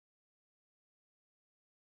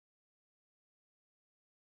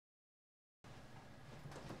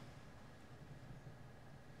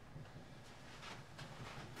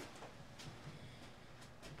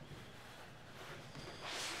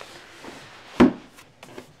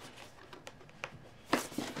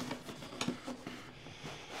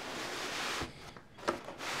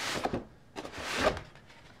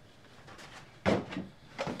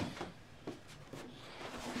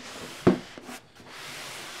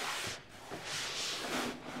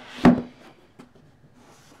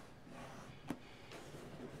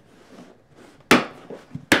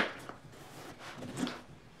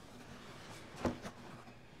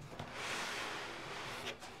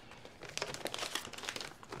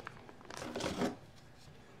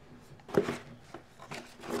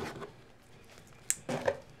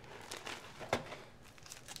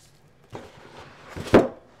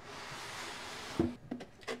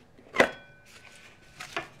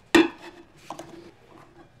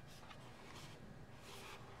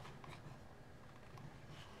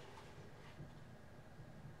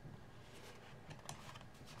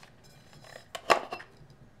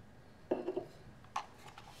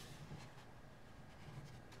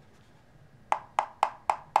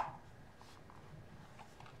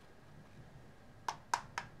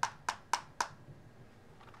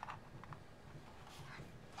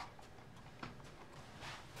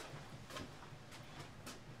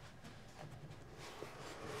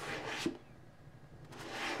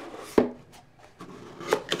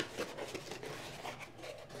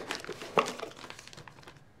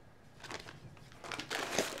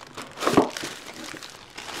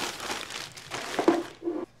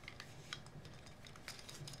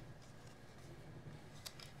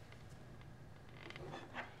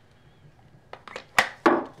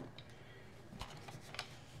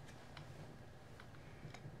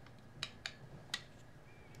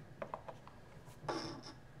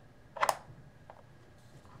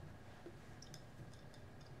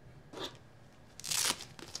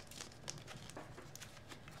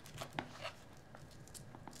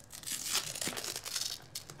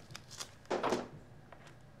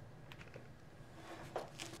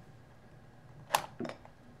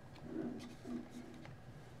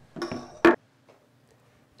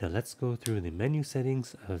let's go through the menu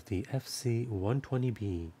settings of the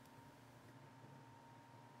FC-120B.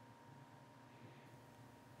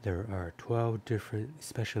 There are 12 different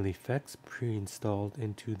special effects pre-installed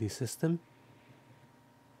into the system.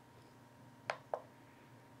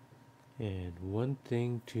 And one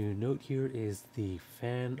thing to note here is the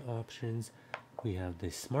fan options. We have the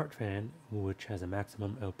smart fan, which has a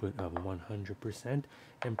maximum output of 100%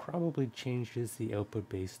 and probably changes the output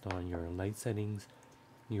based on your light settings.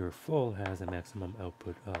 Your full has a maximum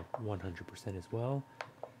output of 100% as well.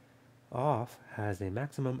 Off has a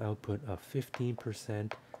maximum output of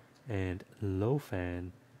 15%, and low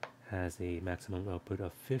fan has a maximum output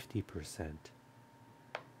of 50%.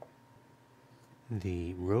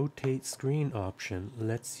 The rotate screen option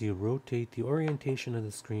lets you rotate the orientation of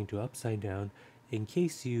the screen to upside down in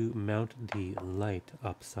case you mount the light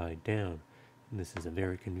upside down. This is a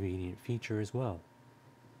very convenient feature as well.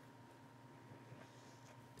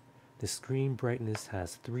 The screen brightness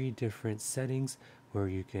has 3 different settings where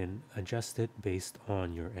you can adjust it based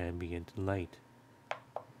on your ambient light.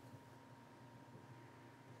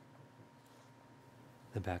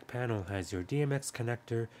 The back panel has your DMX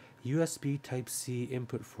connector, USB Type-C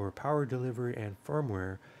input for power delivery and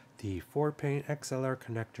firmware, the 4-pin XLR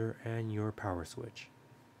connector, and your power switch.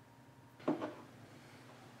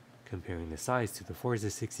 Comparing the size to the Forza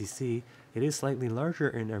 60C, it is slightly larger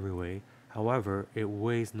in every way, however, it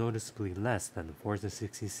weighs noticeably less than the Forza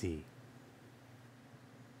 60C.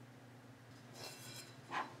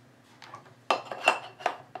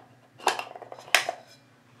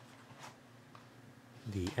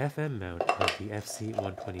 The FM mount of the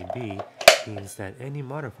FC-120B means that any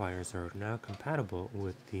modifiers are now compatible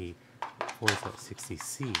with the Forza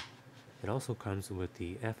 60C. It also comes with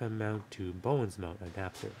the FM mount to Bowen's mount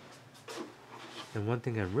adapter. And one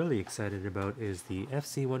thing I'm really excited about is the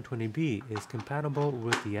FC-120B is compatible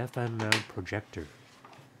with the FM mount projector.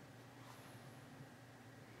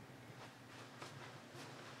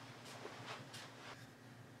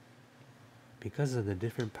 Because of the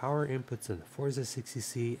different power inputs of the Forza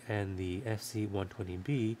 60C and the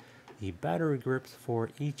FC-120B, the battery grips for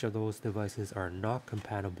each of those devices are not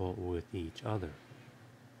compatible with each other.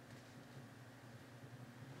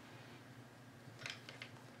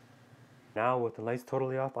 Now with the lights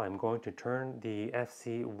totally off, I'm going to turn the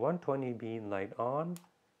FC-120B light on.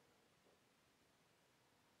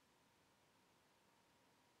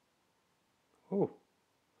 Ooh.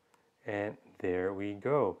 And there we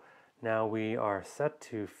go. Now we are set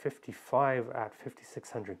to 55 at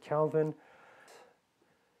 5600 Kelvin,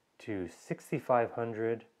 to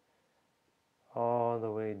 6500, all the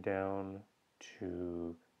way down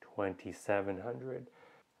to 2700.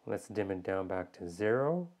 Let's dim it down back to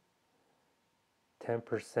 0,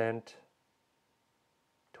 10%,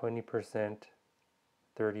 20%,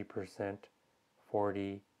 30%,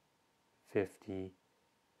 40, 50,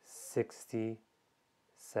 60,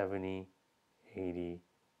 70, 80,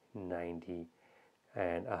 90,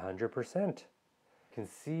 and 100%. You can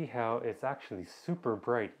see how it's actually super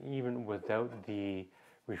bright even without the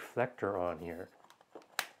reflector on here.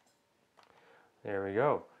 There we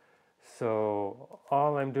go. So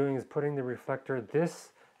all I'm doing is putting the reflector. This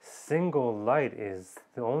single light is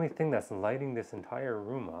the only thing that's lighting this entire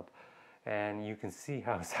room up, and you can see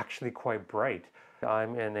how it's actually quite bright.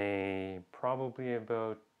 I'm in a probably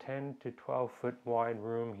about 10 to 12 foot wide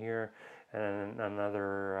room here, and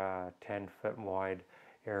another 10 foot wide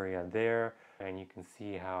area there, and you can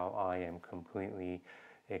see how I am completely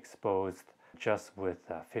exposed just with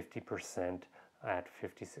 50% at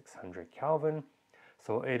 5600 Kelvin.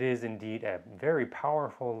 So it is indeed a very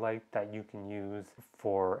powerful light that you can use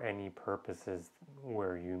for any purposes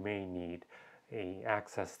where you may need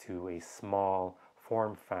access to a small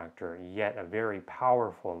form factor, yet a very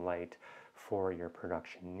powerful light for your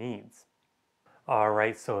production needs.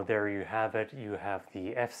 Alright, so there you have it. You have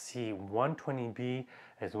the FC-120B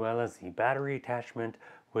as well as the battery attachment,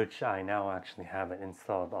 which I now actually have it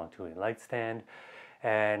installed onto a light stand.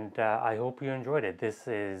 And I hope you enjoyed it. This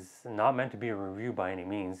is not meant to be a review by any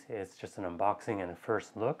means. It's just an unboxing and a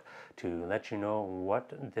first look to let you know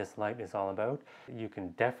what this light is all about. You can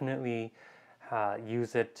definitely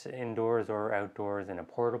use it indoors or outdoors in a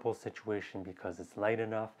portable situation because it's light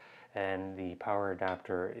enough, and the power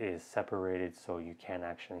adapter is separated so you can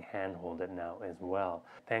actually handhold it now as well.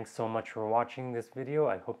 Thanks so much for watching this video.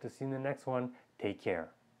 I hope to see you in the next one. Take care.